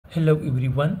Hello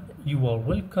everyone, you are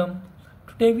welcome.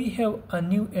 Today we have a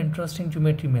new interesting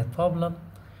geometry math problem.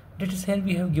 That is, here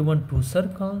we have given two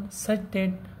circles such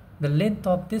that the length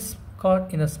of this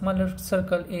chord in a smaller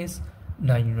circle is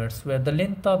 9 units, where the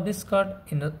length of this chord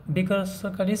in a bigger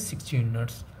circle is 60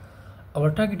 units.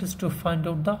 Our target is to find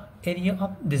out the area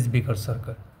of this bigger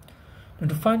circle. Now,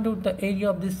 to find out the area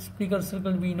of this bigger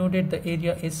circle, we know that the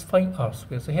area is 5r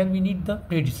square. So here we need the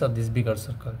radius of this bigger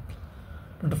circle.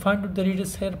 To find out the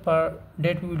radius here, for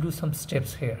that we will do some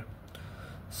steps here.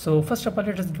 So first of all,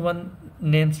 let us give one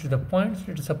names to the points.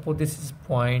 Let us suppose this is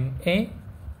point A,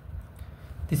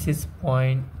 this is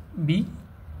point B,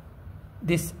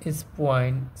 this is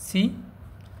point C,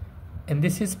 and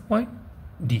this is point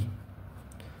D.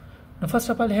 Now first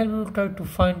of all, here we will try to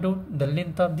find out the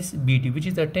length of this BD, which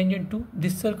is a tangent to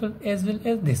this circle as well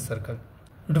as this circle.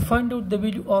 Now, to find out the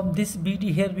value of this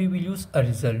BD, here we will use a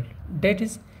result. That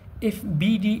is, if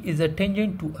BD is a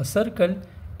tangent to a circle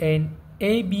and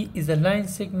AB is a line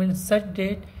segment such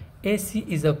that AC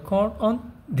is a chord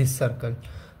on this circle.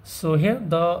 So here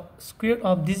the square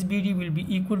of this BD will be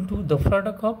equal to the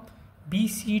product of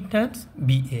BC times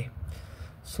BA.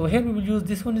 So here we will use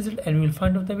this one result and we will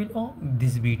find out the value of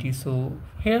this BD. So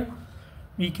here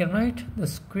we can write the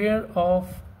square of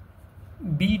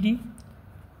BD,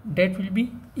 that will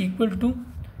be equal to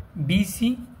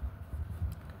BC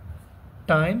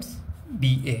times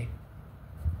BA.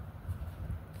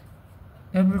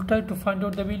 And we will try to find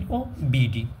out the value of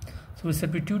BD. So we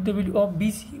substitute the value of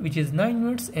BC, which is 9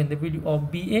 units, and the value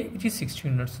of BA, which is 60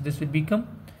 units. So this will become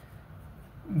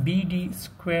BD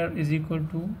square is equal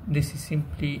to, this is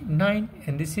simply 9,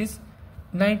 and this is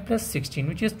 9 plus 16,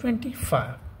 which is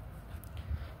 25.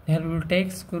 Now we will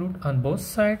take square root on both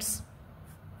sides.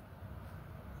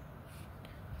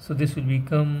 So this will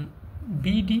become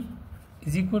BD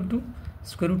is equal to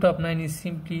square root of 9 is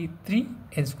simply 3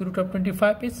 and square root of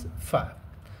 25 is 5.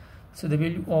 So the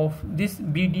value of this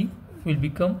BD will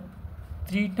become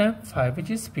 3 times 5,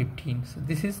 which is 15. So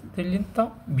this is the length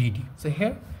of BD. So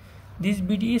here this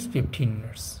BD is 15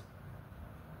 units.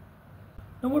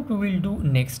 Now what we will do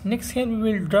next? Next, here we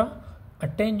will draw a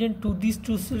tangent to these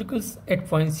two circles at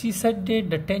point C such that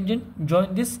the tangent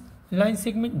join this line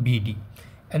segment BD,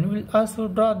 and we will also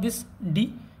draw this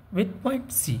D with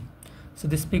point C. So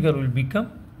this figure will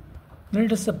become,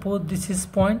 let us suppose this is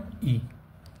point E.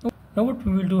 Now what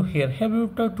we will do here? Here we will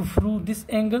try to prove this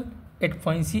angle at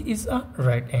point C is a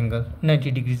right angle,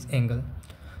 90 degrees angle.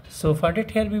 So for that,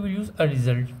 here we will use a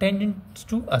result, tangents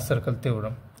to a circle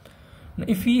theorem. Now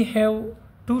if we have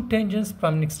two tangents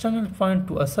from an external point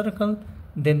to a circle,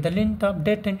 then the length of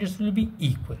that tangents will be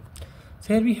equal.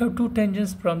 So here we have two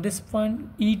tangents from this point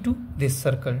E to this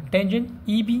circle, tangent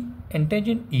EB and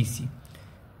tangent EC.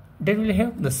 They will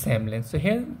have the same length. So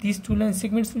here these two line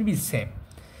segments will be same.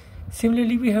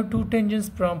 Similarly, we have two tangents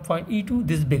from point E to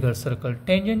this bigger circle,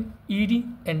 tangent ED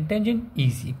and tangent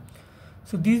EC.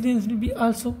 So these lengths will be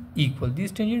also equal.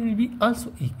 These tangents will be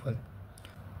also equal.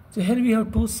 So here we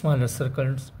have two smaller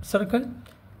circles, circle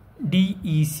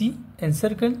DEC and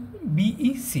circle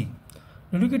BEC.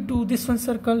 Now look at to this one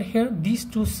circle here, these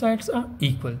two sides are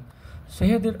equal. So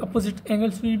here their opposite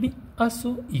angles will be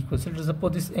also equal. So let us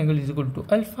suppose this angle is equal to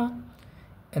alpha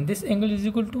and this angle is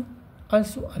equal to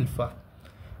also alpha.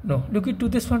 Now look at to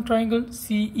this one triangle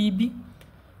CEB.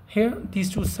 Here these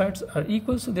two sides are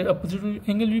equal, so their opposite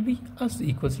angle will be also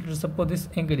equal. So let us suppose this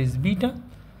angle is beta.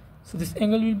 So this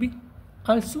angle will be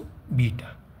also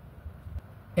beta.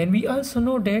 And we also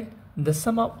know that the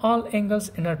sum of all angles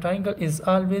in a triangle is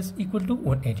always equal to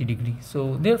 180 degrees.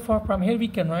 So therefore from here we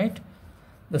can write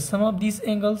the sum of these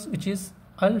angles, which is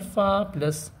alpha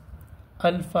plus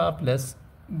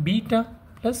beta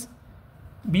plus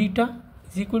beta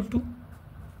is equal to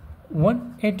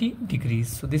 180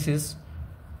 degrees. So this is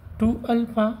 2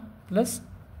 alpha plus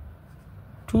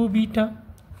 2 beta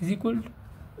is equal to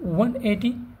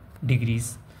 180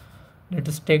 degrees. Let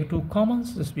us take two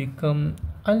commons. This become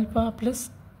alpha plus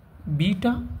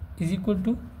beta is equal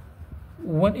to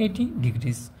 180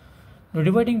 degrees. Now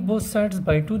dividing both sides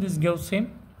by 2, this gives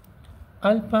same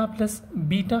alpha plus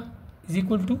beta is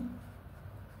equal to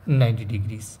 90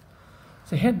 degrees.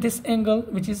 So here this angle,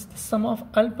 which is the sum of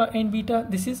alpha and beta,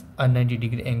 this is a 90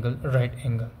 degree angle, right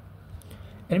angle.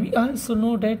 And we also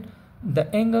know that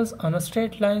the angles on a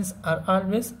straight lines are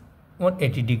always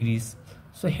 180 degrees.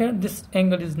 So here this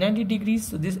angle is 90 degrees,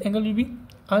 so this angle will be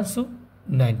also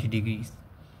 90 degrees.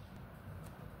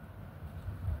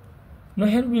 Now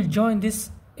here we will join this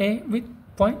A with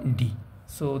point D.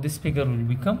 So this figure will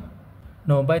become,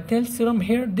 now by Thales theorem,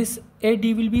 here this AD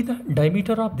will be the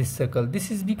diameter of this circle. This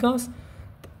is because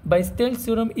by Snell's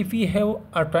theorem, if we have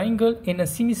a triangle in a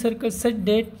semicircle such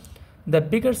that the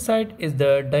bigger side is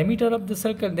the diameter of the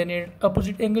circle, then its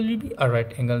opposite angle will be a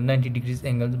right angle, 90 degrees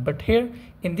angle. But here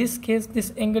in this case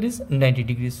this angle is 90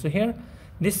 degrees, so here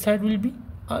this side will be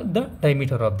the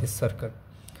diameter of this circle.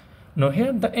 Now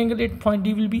here the angle at point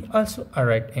D will be also a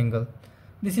right angle.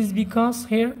 This is because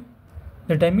here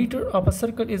the diameter of a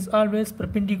circle is always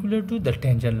perpendicular to the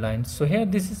tangent line. So here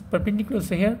this is perpendicular,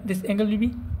 so here this angle will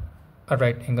be a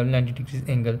right angle, 90 degrees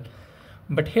angle.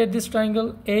 But here this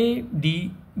triangle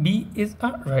ADB is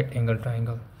a right angle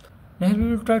triangle. Now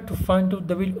we will try to find out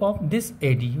the value of this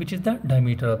AD, which is the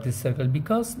diameter of this circle,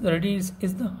 because the radius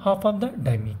is the half of the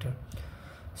diameter.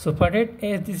 So for that,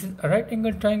 as this is a right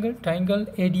angle triangle, triangle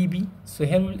ADB, so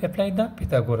here we will apply the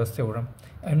Pythagoras theorem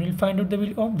and we will find out the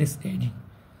value of this AD.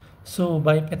 So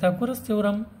by Pythagoras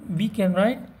theorem, we can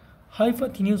write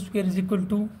hypotenuse square is equal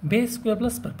to base square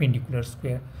plus perpendicular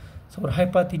square. So our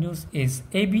hypotenuse is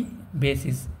AB, base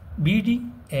is BD,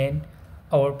 and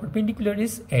our perpendicular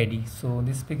is AD. So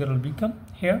this figure will become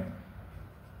here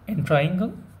in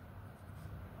triangle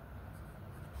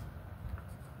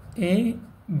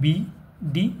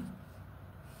ABD.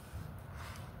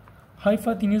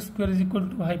 Hypotenuse square is equal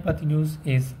to hypotenuse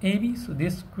is AB. So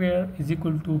this square is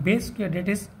equal to base square, that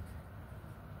is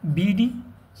BD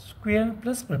square,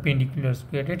 plus perpendicular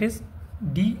square, that is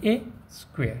DA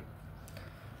square.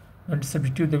 Now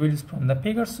substitute the values from the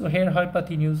figure. So here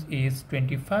hypotenuse is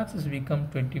 25, so it become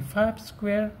 25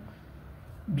 square.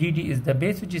 BD is the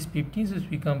base, which is 15, so it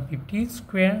become 15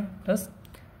 square, plus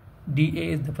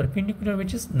DA is the perpendicular,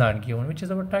 which is not given, which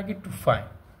is our target to find.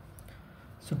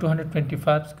 So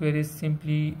 225 square is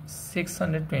simply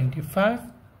 625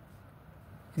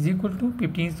 is equal to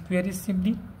 15 square is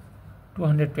simply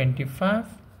 225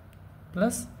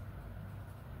 plus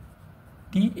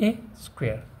DA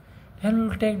square. And we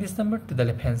will take this number to the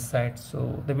left hand side.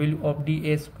 So the value of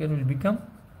DA square will become,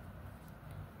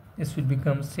 this will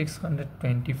become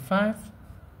 625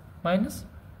 minus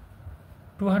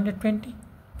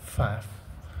 225.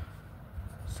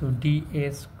 So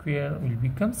DA square will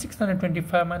become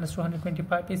 625 minus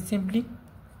 225 is simply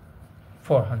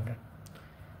 400.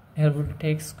 Here we will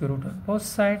take square root of both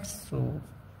sides. So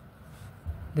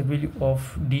the value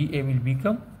of DA will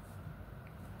become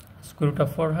square root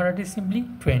of 400 is simply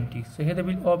 20. So here the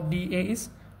value of DA is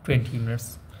 20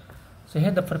 units. So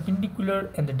here the perpendicular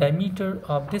and the diameter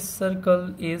of this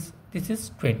circle is, this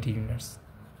is 20 units.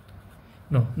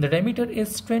 No, the diameter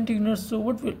is 20 units. So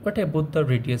what about the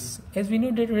radius? As we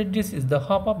know that radius is the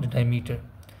half of the diameter.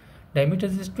 Diameter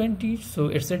is 20, so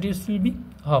its radius will be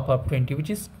half of 20, which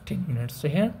is 10 units. So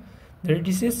here the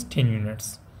radius is 10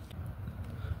 units.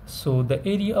 So the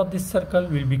area of this circle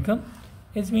will become,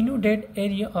 as we know that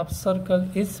area of circle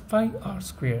is pi r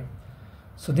square.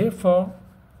 So therefore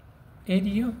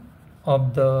area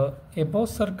of the above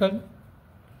circle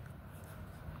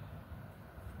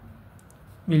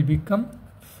will become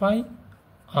pi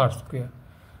r square.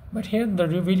 But here the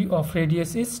value of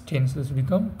radius is 10, so it will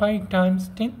become pi times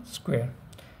 10 square.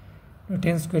 Now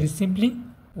 10 square is simply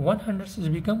 100, so it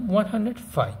will become 100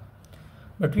 phi.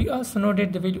 But we also know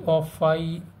that the value of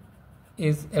phi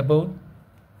is about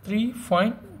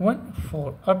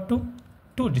 3.14 up to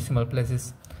 2 decimal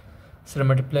places. So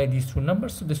multiply these two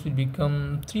numbers, so this will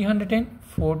become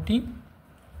 340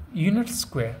 units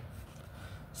square.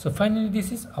 So finally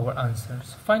this is our answer.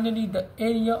 So finally the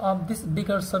area of this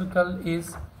bigger circle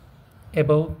is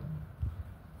about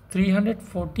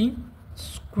 340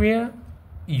 square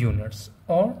units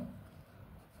or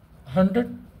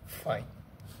 100 phi.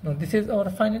 Now this is our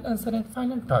final answer and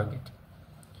final target.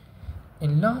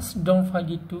 And last, don't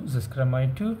forget to subscribe my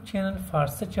YouTube channel for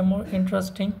such a more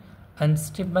interesting and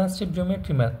step-by-step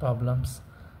geometry math problems.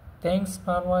 Thanks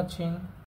for watching.